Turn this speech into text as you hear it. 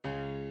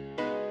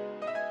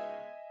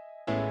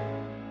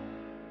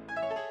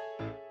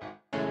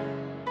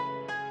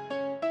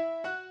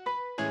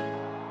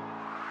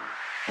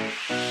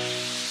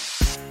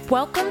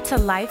Welcome to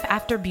Life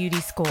After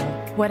Beauty School,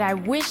 What I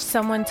Wish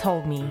Someone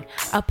Told Me,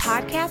 a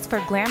podcast for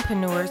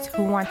glampreneurs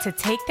who want to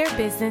take their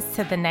business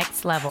to the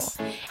next level.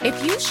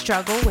 If you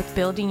struggle with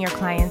building your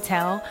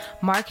clientele,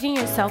 marketing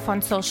yourself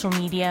on social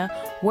media,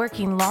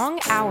 working long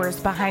hours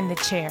behind the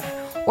chair,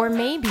 or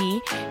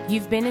maybe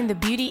you've been in the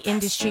beauty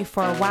industry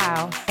for a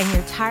while and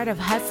you're tired of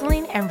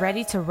hustling and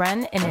ready to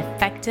run an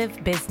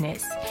effective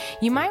business,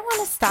 you might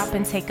want to stop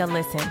and take a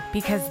listen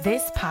because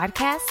this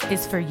podcast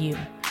is for you.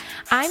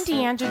 I'm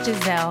Deandra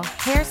Giselle,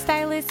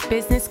 hairstylist,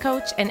 business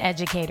coach, and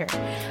educator.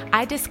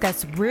 I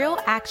discuss real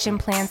action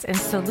plans and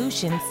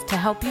solutions to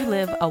help you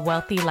live a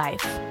wealthy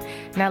life.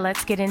 Now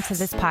let's get into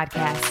this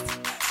podcast.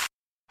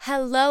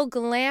 Hello,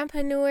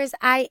 glampreneurs.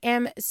 I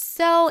am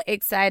so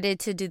excited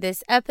to do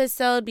this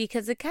episode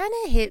because it kind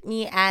of hit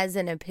me as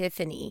an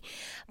epiphany.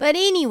 But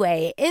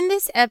anyway, in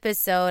this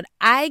episode,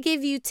 I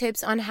give you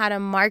tips on how to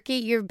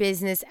market your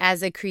business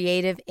as a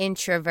creative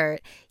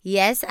introvert.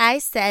 Yes, I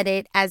said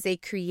it, as a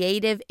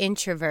creative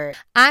introvert.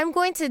 I'm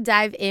going to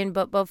dive in,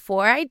 but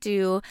before I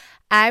do,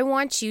 I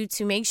want you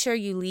to make sure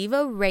you leave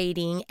a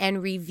rating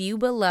and review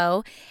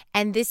below.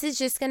 And this is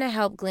just going to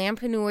help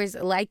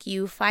glampreneurs like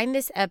you find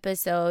this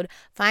episode,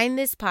 find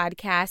this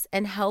podcast,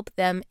 and help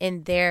them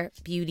in their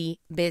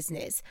beauty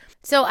business.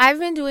 So I've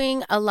been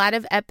doing a lot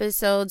of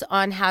episodes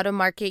on how to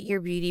market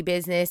your beauty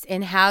business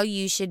and how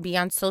you should be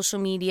on social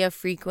media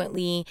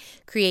frequently,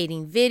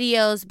 creating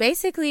videos,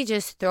 basically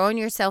just throwing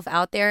yourself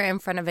out there in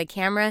front of a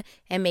camera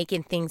and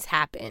making things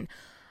happen.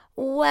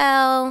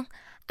 Well,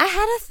 I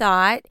had a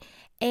thought.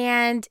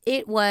 And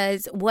it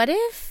was, what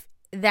if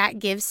that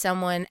gives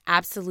someone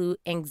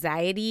absolute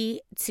anxiety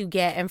to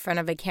get in front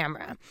of a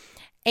camera?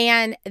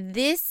 And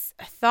this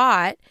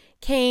thought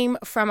came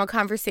from a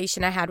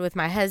conversation I had with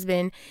my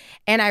husband,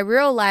 and I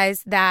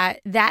realized that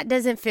that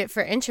doesn't fit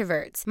for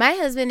introverts. My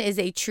husband is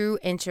a true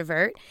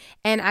introvert,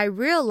 and I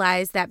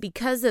realized that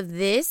because of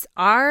this,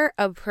 our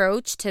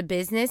approach to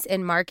business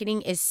and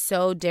marketing is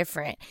so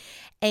different.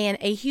 And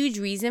a huge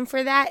reason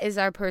for that is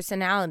our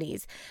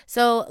personalities.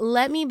 So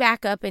let me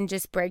back up and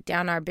just break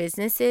down our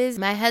businesses.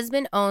 My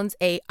husband owns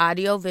a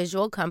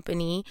audio-visual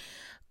company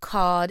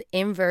called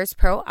Inverse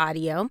Pro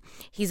Audio.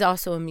 He's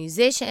also a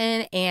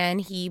musician and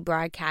he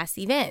broadcasts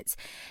events.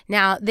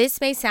 Now,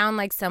 this may sound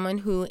like someone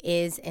who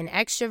is an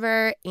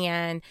extrovert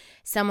and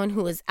someone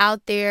who is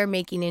out there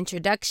making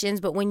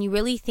introductions, but when you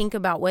really think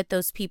about what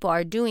those people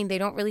are doing, they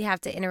don't really have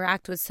to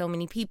interact with so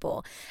many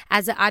people.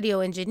 As an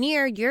audio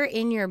engineer, you're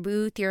in your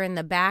booth, you're in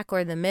the back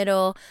or the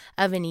middle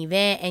of an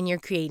event and you're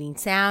creating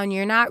sound.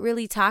 You're not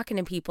really talking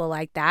to people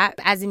like that.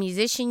 As a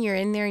musician, you're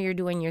in there, you're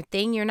doing your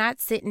thing. You're not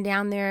sitting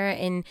down there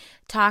and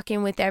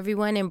talking with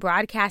everyone, and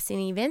broadcasting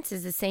events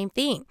is the same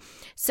thing.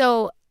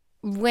 So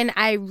when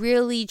I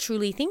really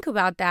truly think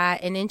about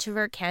that, an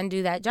introvert can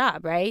do that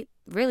job, right?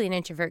 Really, an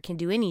introvert can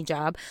do any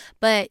job,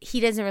 but he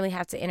doesn't really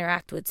have to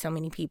interact with so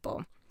many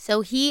people.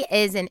 So he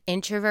is an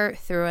introvert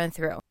through and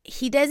through.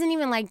 He doesn't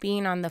even like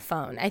being on the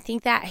phone. I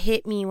think that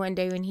hit me one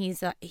day when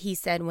he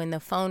said when the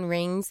phone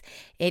rings,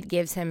 it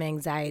gives him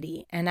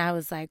anxiety. And I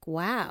was like,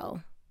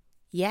 wow,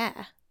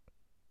 yeah,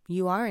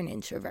 you are an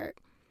introvert.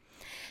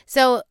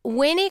 So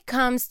when it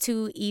comes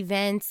to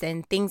events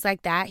and things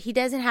like that, he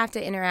doesn't have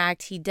to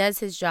interact. He does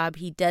his job.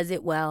 He does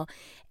it well.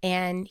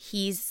 And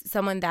he's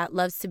someone that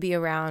loves to be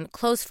around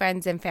close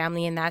friends and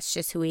family, and that's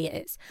just who he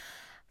is.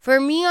 For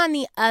me, on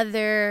the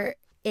other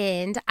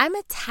end, I'm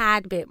a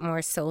tad bit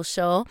more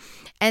social,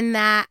 and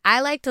that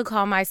I like to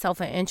call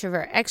myself an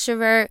introvert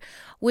extrovert,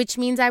 which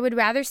means I would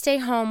rather stay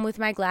home with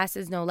my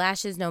glasses, no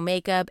lashes, no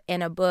makeup,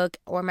 and a book,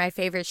 or my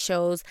favorite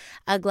shows,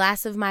 a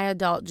glass of my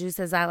adult juice,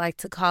 as I like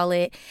to call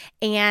it,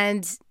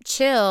 and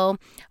chill.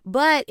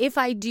 But if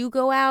I do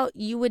go out,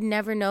 you would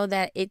never know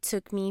that it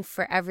took me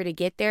forever to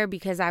get there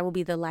because I will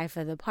be the life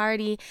of the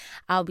party.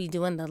 I'll be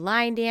doing the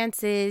line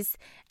dances.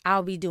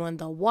 I'll be doing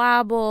the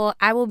wobble.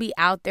 I will be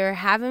out there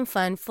having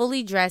fun,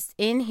 fully dressed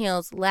in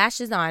heels,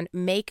 lashes on,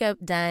 makeup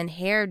done,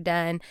 hair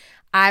done.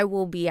 I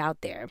will be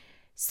out there.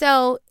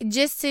 So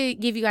just to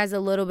give you guys a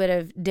little bit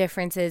of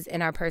differences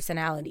in our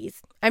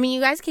personalities. I mean,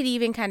 you guys could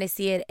even kind of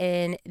see it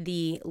in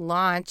the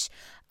launch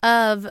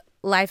of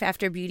Life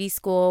After Beauty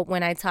School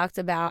when I talked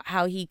about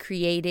how he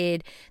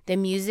created the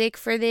music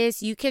for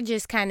this. You could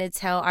just kind of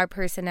tell our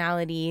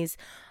personalities.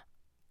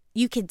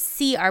 You could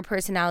see our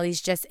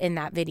personalities just in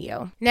that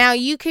video. Now,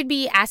 you could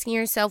be asking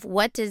yourself,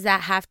 what does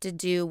that have to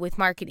do with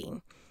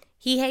marketing?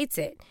 He hates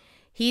it.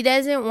 He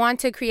doesn't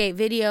want to create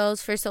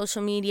videos for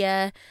social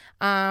media.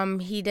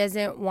 He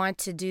doesn't want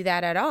to do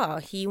that at all.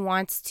 He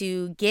wants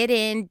to get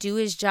in, do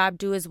his job,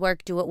 do his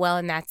work, do it well,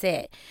 and that's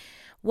it.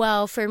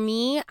 Well, for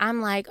me, I'm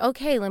like,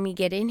 okay, let me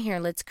get in here.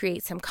 Let's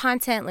create some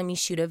content. Let me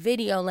shoot a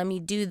video. Let me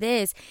do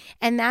this.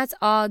 And that's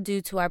all due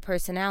to our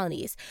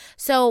personalities.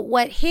 So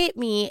what hit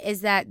me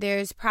is that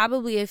there's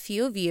probably a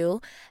few of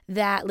you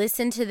that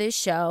listen to this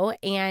show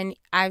and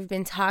I've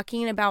been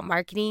talking about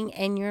marketing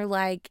and you're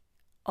like,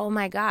 oh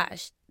my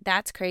gosh,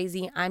 that's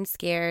crazy. I'm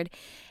scared.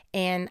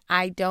 And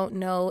I don't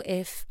know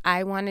if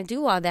I want to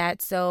do all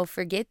that. So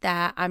forget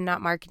that. I'm not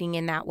marketing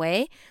in that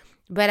way.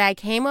 But I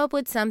came up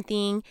with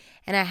something,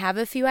 and I have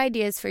a few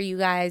ideas for you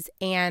guys,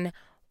 and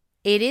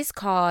it is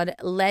called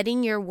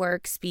letting your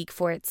work speak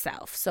for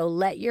itself. So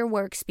let your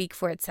work speak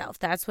for itself.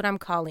 That's what I'm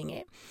calling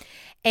it.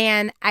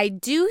 And I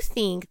do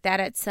think that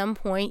at some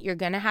point you're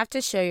going to have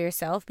to show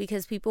yourself,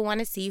 because people want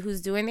to see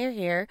who's doing their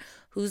hair,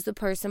 who's the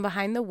person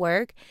behind the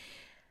work.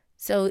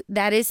 So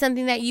that is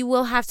something that you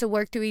will have to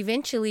work through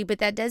eventually, but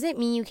that doesn't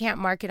mean you can't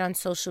market on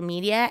social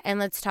media. And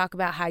let's talk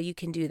about how you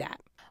can do that.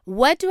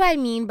 What do I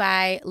mean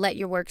by let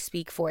your work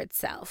speak for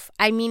itself?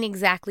 I mean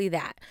exactly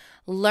that.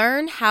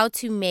 Learn how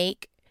to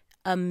make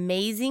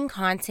amazing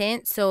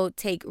content. So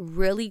take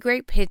really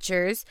great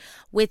pictures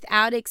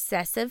without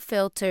excessive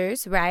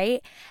filters,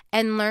 right?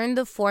 And learn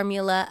the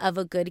formula of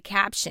a good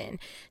caption.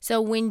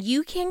 So when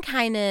you can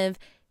kind of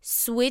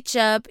switch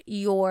up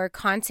your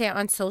content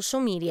on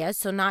social media,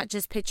 so not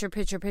just picture,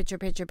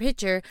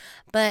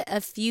 but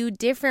a few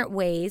different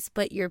ways,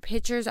 but your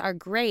pictures are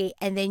great,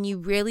 and then you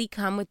really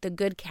come with the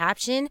good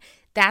caption,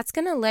 that's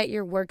going to let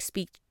your work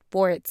speak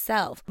for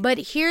itself. But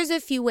here's a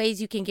few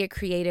ways you can get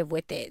creative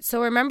with it.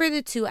 So remember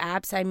the 2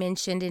 apps I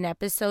mentioned in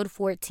episode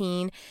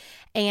 14,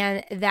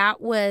 and that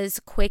was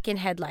Quik and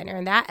Headliner.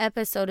 And that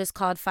episode is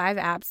called 5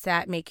 Apps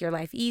That Make Your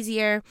Life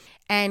Easier.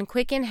 And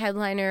Quik and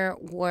Headliner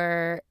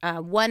were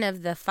one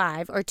of the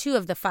 5, or 2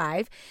 of the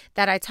 5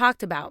 that I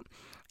talked about.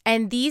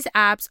 And these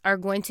apps are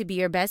going to be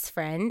your best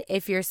friend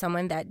if you're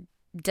someone that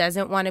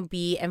doesn't want to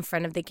be in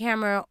front of the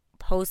camera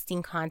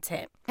posting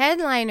content.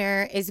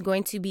 Headliner is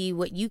going to be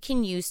what you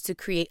can use to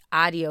create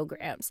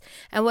audiograms.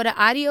 And what an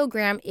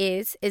audiogram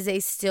is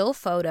a still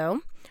photo,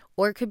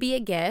 or it could be a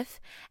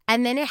GIF,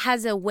 and then it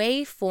has a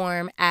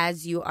waveform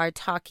as you are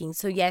talking.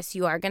 So yes,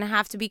 you are going to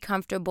have to be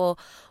comfortable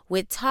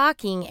with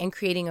talking and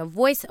creating a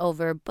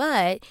voiceover,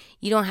 but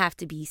you don't have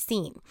to be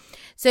seen.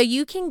 So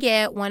you can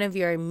get one of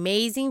your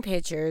amazing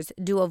pictures,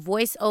 do a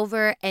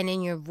voiceover, and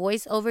in your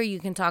voiceover, you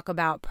can talk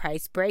about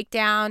price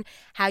breakdown,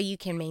 how you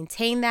can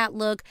maintain that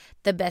look,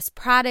 the best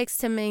products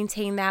to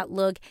maintain that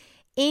look,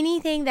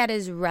 anything that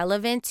is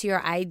relevant to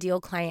your ideal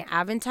client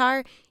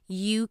avatar.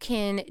 You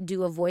can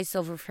do a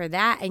voiceover for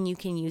that, and you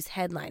can use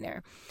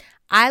Headliner.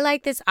 I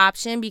like this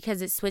option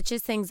because it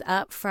switches things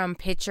up from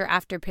picture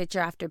after picture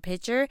after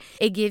picture.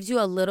 It gives you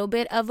a little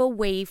bit of a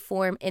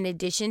waveform in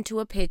addition to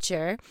a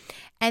picture,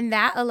 and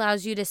that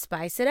allows you to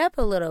spice it up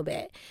a little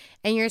bit.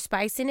 And you're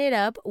spicing it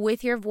up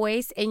with your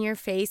voice, and your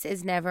face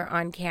is never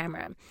on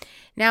camera.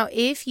 Now,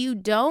 if you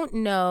don't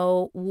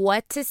know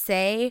what to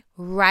say,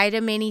 write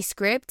a mini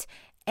script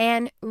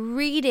and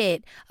read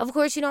it. Of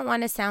course, you don't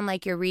want to sound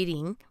like you're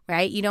reading,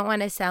 right? You don't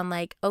want to sound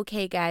like,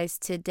 okay, guys,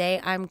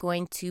 today I'm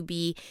going to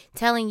be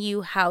telling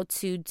you how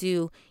to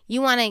do.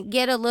 You want to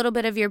get a little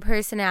bit of your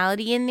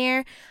personality in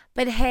there,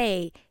 but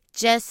hey,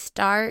 just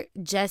start,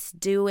 just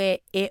do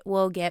it. It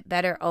will get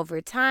better over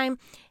time.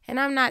 And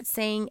I'm not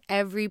saying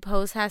every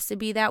post has to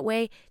be that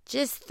way.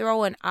 Just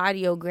throw an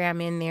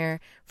audiogram in there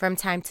from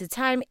time to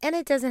time, and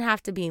it doesn't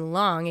have to be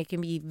long. It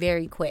can be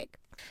very quick.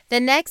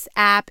 The next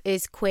app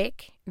is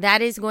Quik.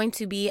 That is going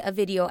to be a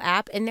video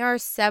app, and there are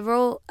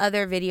several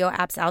other video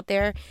apps out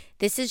there.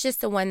 This is just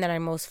the one that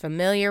I'm most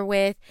familiar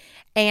with,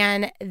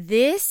 and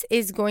this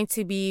is going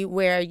to be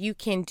where you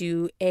can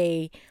do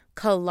a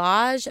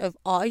collage of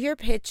all your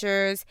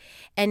pictures,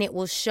 and it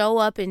will show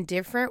up in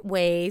different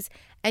ways,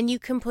 and you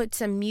can put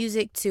some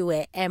music to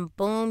it, and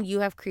boom, you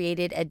have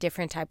created a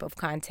different type of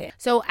content.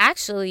 So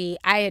actually,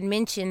 I had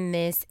mentioned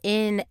this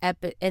in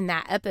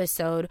that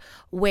episode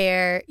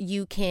where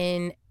you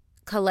can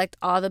collect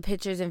all the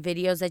pictures and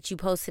videos that you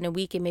post in a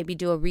week and maybe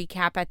do a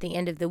recap at the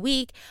end of the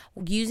week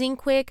using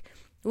Quik.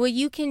 Well,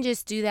 you can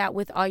just do that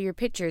with all your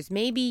pictures.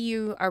 Maybe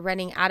you are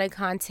running out of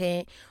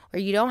content, or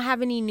you don't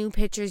have any new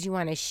pictures you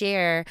want to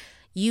share.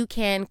 You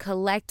can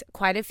collect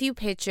quite a few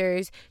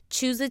pictures,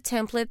 choose a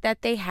template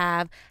that they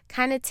have,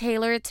 kind of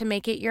tailor it to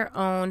make it your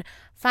own,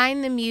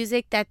 find the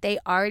music that they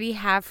already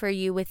have for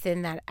you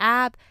within that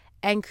app,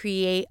 and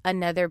create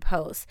another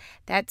post.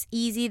 That's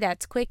easy,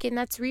 that's quick, and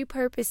that's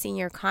repurposing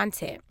your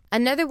content.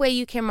 Another way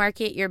you can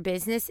market your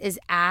business is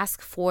ask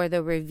for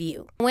the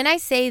review. When I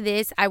say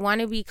this, I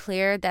want to be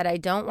clear that I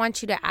don't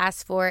want you to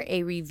ask for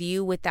a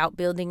review without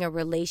building a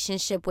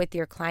relationship with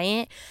your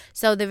client.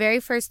 So the very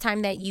first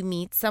time that you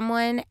meet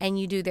someone and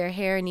you do their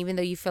hair, and even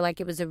though you feel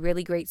like it was a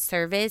really great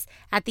service,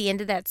 at the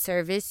end of that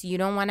service, you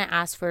don't want to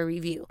ask for a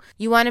review.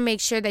 You want to make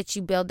sure that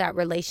you build that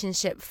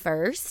relationship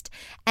first,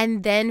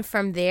 and then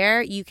from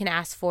there, you can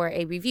ask for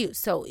a review.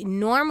 So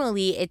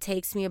normally it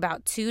takes me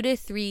about 2 to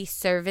 3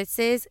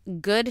 services,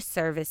 good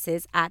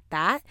services at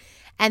that,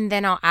 and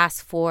then I'll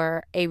ask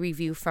for a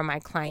review from my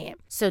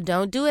client. So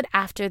don't do it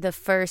after the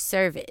first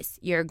service.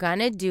 You're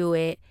gonna do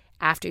it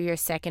after your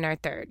second or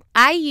third.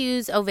 I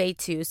use Ovate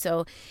too.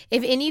 So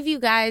if any of you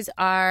guys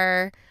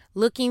are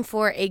looking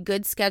for a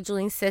good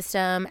scheduling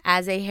system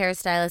as a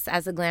hairstylist,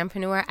 as a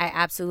glampreneur, I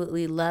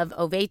absolutely love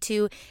Ovate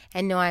too.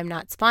 And no, I'm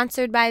not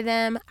sponsored by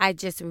them. I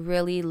just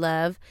really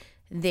love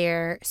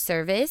their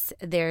service,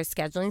 their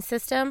scheduling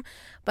system.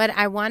 But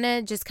I want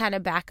to just kind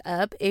of back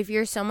up. If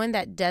you're someone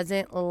that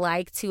doesn't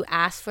like to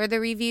ask for the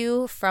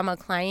review from a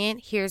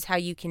client, here's how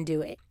you can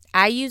do it.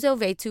 I use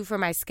Ovetu for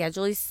my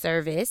scheduling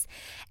service,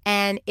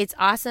 and it's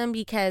awesome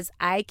because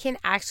I can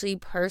actually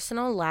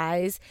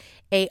personalize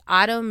a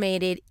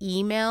automated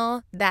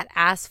email that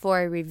asks for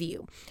a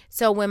review.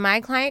 So when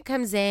my client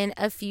comes in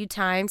a few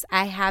times,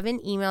 I have an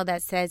email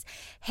that says,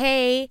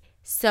 "Hey,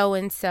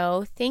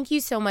 so-and-so, thank you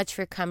so much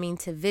for coming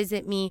to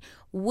visit me.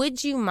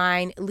 Would you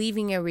mind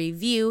leaving a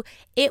review?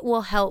 It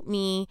will help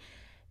me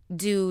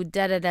do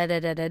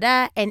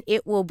da-da-da-da-da-da-da, and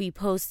it will be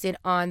posted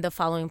on the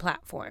following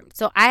platform."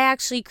 So I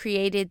actually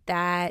created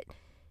that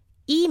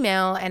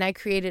email and I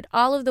created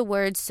all of the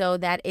words so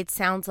that it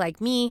sounds like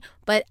me,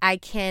 but I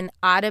can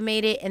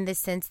automate it in the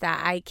sense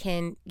that I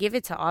can give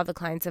it to all the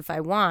clients if I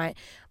want,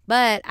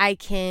 but I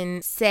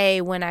can say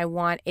when I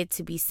want it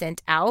to be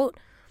sent out,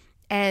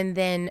 and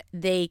then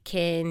they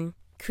can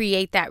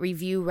create that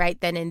review right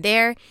then and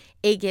there.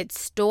 It gets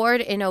stored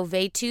in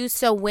Ovetu.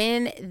 So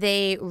when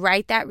they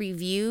write that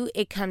review,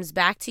 it comes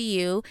back to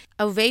you.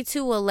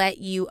 Ovetu will let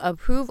you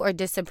approve or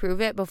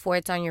disapprove it before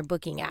it's on your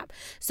booking app.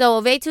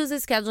 So Ovetu is a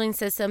scheduling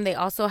system. They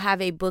also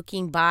have a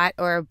booking bot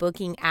or a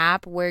booking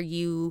app where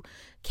you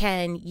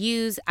can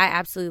use. I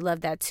absolutely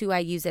love that too. I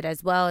use it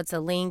as well. It's a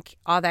link,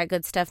 all that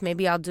good stuff.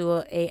 Maybe I'll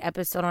do a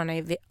episode on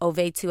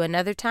Ovetu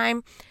another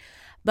time.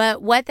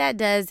 But what that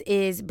does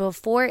is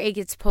before it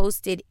gets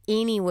posted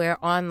anywhere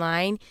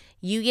online,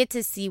 you get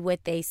to see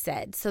what they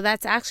said. So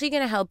that's actually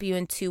going to help you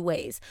in two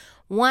ways.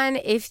 One,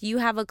 if you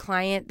have a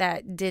client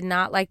that did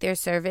not like their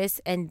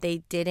service and they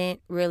didn't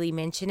really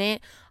mention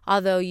it,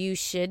 although you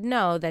should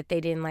know that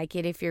they didn't like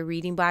it if you're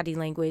reading body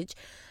language.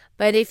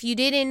 But if you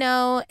didn't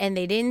know and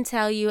they didn't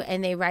tell you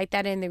and they write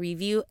that in the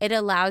review, it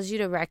allows you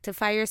to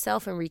rectify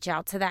yourself and reach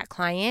out to that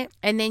client.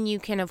 And then you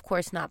can, of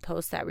course, not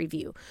post that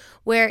review.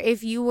 Where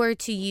if you were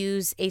to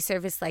use a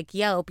service like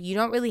Yelp, you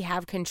don't really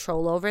have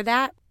control over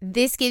that.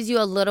 This gives you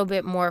a little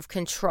bit more of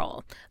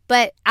control.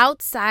 But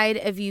outside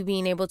of you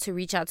being able to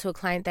reach out to a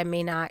client that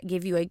may not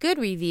give you a good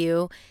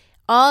review,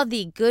 all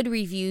the good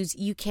reviews,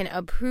 you can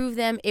approve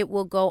them. It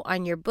will go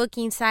on your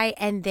booking site.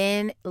 And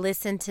then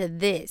listen to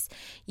this.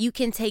 You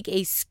can take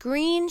a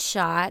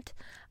screenshot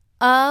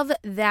of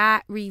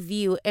that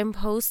review and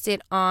post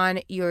it on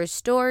your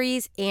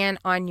stories and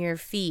on your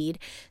feed.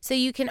 So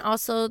you can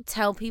also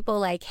tell people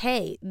like,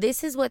 hey,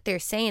 this is what they're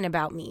saying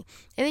about me.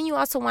 And then you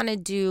also want to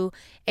do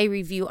a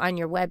review on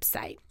your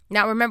website.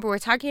 Now, remember, we're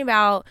talking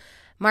about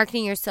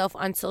marketing yourself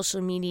on social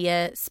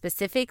media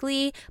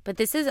specifically, but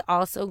this is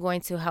also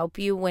going to help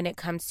you when it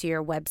comes to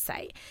your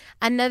website.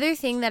 Another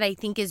thing that I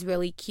think is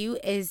really cute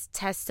is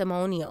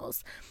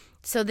testimonials.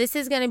 So this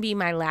is going to be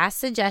my last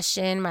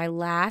suggestion, my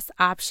last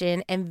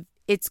option, and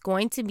it's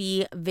going to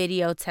be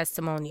video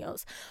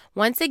testimonials.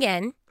 Once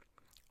again,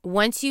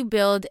 once you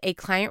build a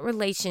client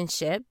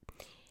relationship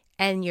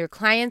and your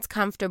client's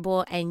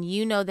comfortable and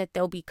you know that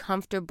they'll be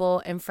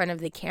comfortable in front of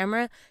the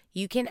camera,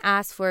 you can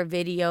ask for a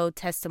video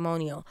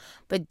testimonial.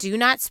 But do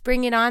not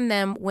spring it on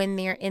them when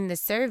they're in the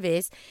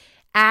service.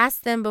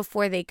 Ask them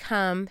before they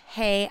come,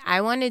 hey,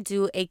 I want to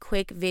do a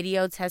quick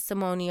video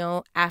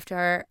testimonial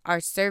after our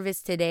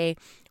service today.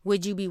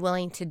 Would you be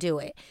willing to do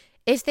it?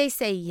 If they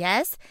say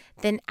yes,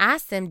 then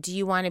ask them, do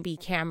you want to be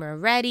camera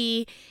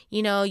ready?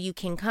 You know, you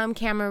can come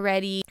camera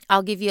ready.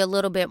 I'll give you a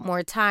little bit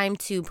more time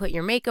to put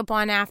your makeup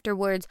on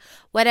afterwards,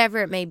 whatever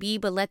it may be,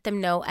 but let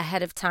them know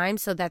ahead of time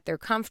so that they're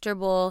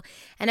comfortable.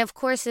 And of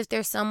course, if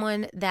there's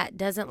someone that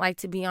doesn't like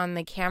to be on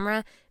the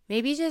camera,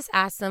 maybe just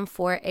ask them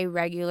for a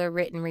regular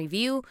written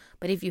review.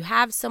 But if you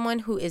have someone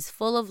who is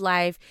full of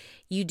life,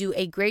 you do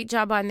a great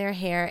job on their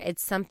hair,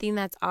 it's something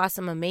that's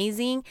awesome,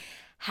 amazing.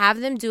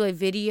 Have them do a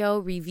video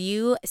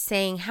review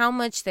saying how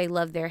much they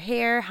love their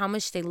hair, how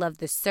much they love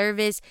the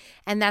service,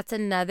 and that's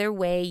another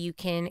way you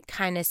can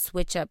kind of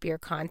switch up your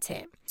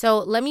content. So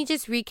let me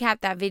just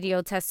recap that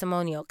video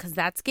testimonial because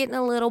that's getting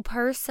a little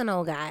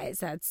personal, guys.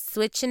 That's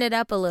switching it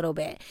up a little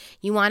bit.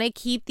 You want to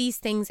keep these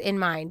things in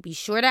mind. Be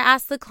sure to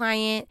ask the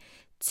client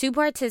to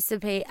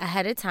participate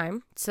ahead of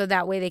time so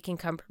that way they can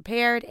come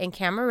prepared and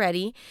camera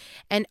ready.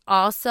 And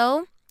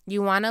also,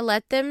 you want to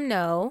let them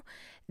know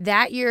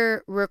that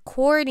you're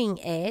recording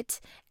it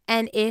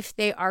and if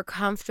they are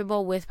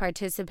comfortable with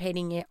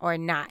participating in it or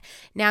not.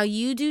 Now,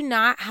 you do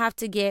not have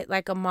to get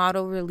like a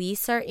model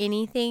release or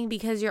anything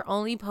because you're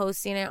only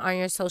posting it on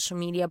your social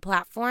media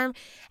platform,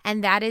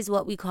 and that is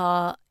what we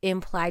call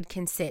implied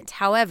consent.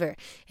 However,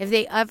 if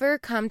they ever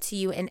come to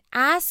you and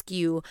ask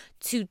you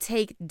to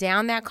take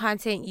down that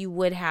content, you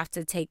would have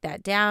to take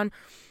that down.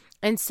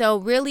 And so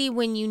really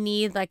when you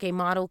need like a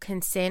model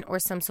consent or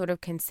some sort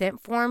of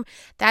consent form,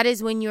 that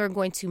is when you are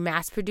going to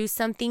mass produce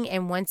something.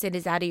 And once it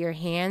is out of your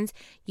hands,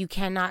 you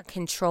cannot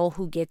control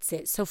who gets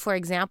it. So for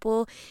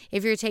example,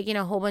 if you're taking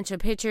a whole bunch of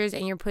pictures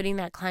and you're putting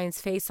that client's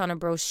face on a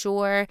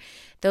brochure,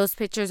 those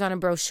pictures on a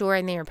brochure,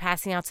 and then you're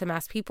passing out to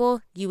mass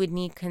people, you would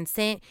need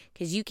consent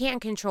because you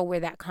can't control where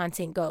that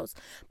content goes.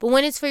 But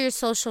when it's for your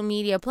social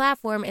media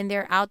platform and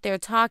they're out there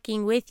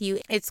talking with you,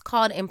 it's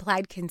called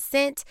implied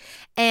consent,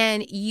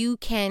 and you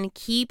can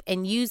keep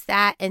and use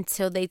that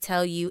until they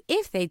tell you,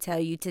 if they tell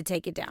you to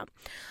take it down.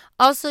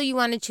 Also, you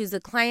want to choose a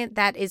client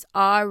that is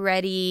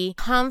already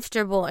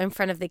comfortable in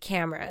front of the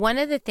camera. One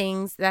of the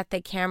things that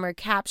the camera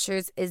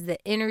captures is the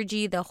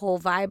energy, the whole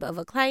vibe of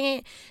a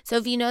client. So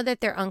if you know that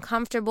they're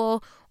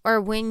uncomfortable,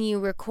 or when you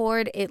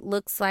record, it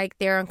looks like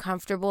they're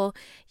uncomfortable,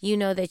 you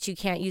know that you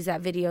can't use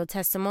that video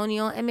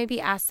testimonial, and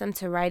maybe ask them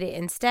to write it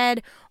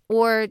instead,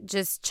 or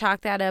just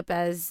chalk that up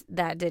as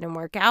that didn't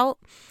work out.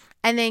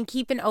 And then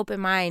keep an open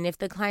mind. If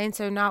the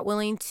clients are not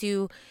willing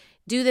to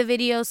do the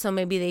video, so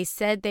maybe they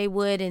said they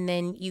would, and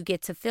then you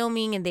get to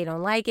filming and they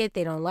don't like it,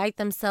 they don't like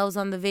themselves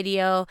on the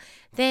video,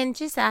 then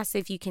just ask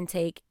if you can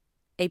take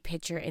a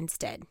picture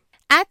instead.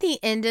 At the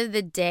end of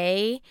the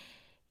day,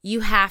 you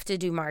have to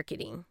do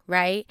marketing,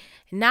 right?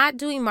 Not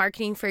doing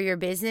marketing for your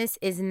business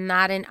is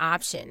not an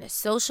option.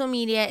 Social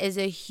media is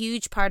a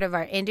huge part of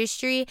our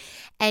industry,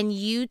 and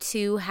you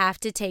too have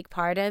to take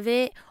part of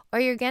it, or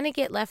you're going to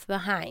get left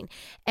behind.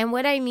 And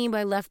what I mean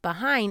by left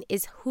behind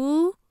is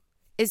who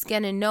is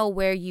going to know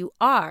where you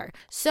are.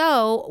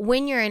 So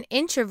when you're an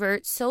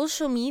introvert,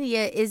 social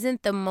media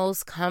isn't the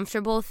most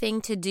comfortable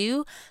thing to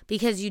do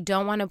because you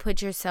don't want to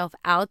put yourself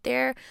out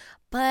there.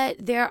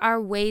 But there are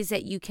ways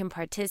that you can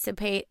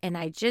participate, and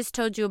I just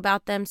told you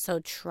about them, so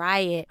try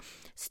it.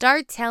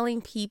 Start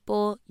telling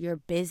people your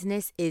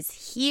business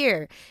is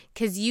here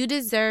because you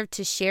deserve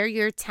to share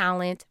your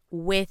talent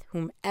with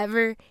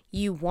whomever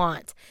you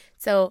want.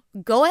 So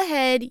go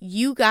ahead,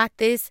 you got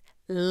this.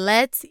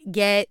 Let's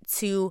get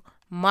to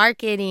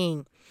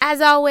marketing. As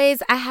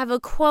always, I have a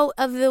quote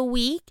of the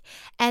week,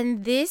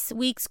 and this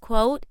week's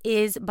quote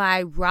is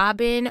by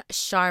Robin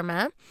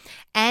Sharma,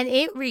 and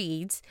it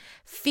reads,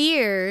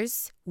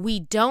 "Fears we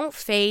don't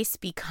face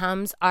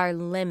becomes our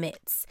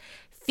limits."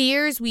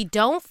 Fears we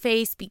don't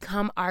face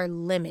become our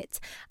limits.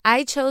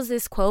 I chose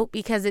this quote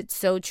because it's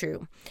so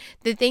true.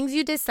 The things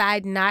you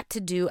decide not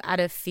to do out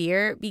of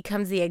fear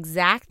becomes the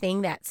exact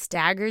thing that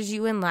staggers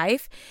you in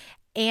life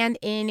and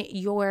in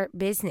your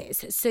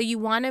business. So you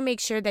want to make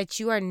sure that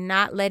you are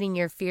not letting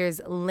your fears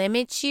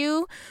limit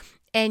you,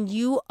 and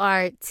you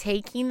are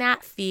taking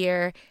that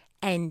fear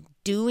and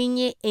doing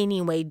it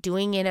anyway,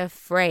 doing it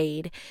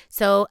afraid.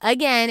 So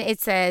again,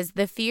 it says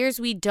the fears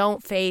we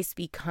don't face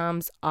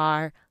becomes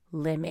our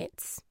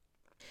limits.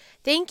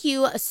 Thank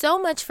you so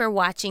much for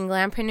watching,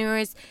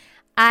 Glampreneurs.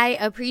 I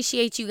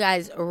appreciate you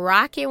guys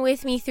rocking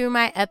with me through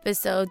my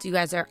episodes. You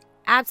guys are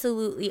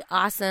absolutely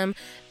awesome.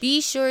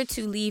 Be sure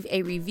to leave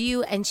a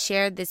review and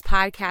share this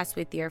podcast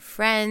with your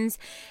friends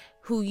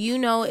who you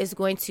know is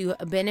going to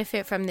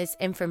benefit from this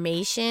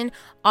information.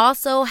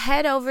 Also,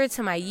 head over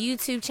to my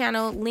YouTube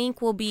channel.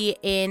 Link will be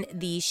in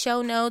the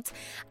show notes.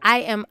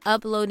 I am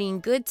uploading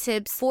good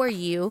tips for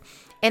you.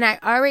 And I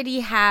already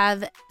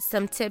have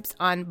some tips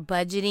on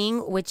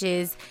budgeting, which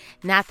is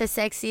not the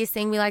sexiest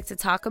thing we like to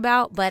talk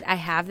about, but I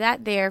have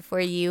that there for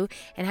you,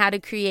 and how to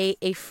create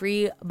a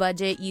free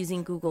budget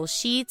using Google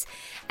Sheets.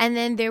 And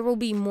then there will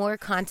be more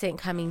content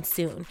coming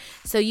soon.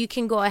 So you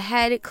can go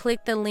ahead,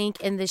 click the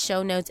link in the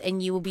show notes,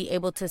 and you will be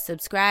able to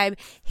subscribe,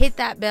 hit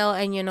that bell,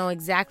 and you know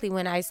exactly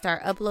when I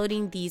start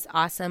uploading these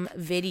awesome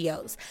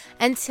videos.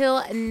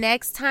 Until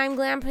next time,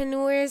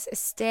 Glampreneurs,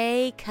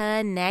 stay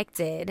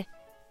connected.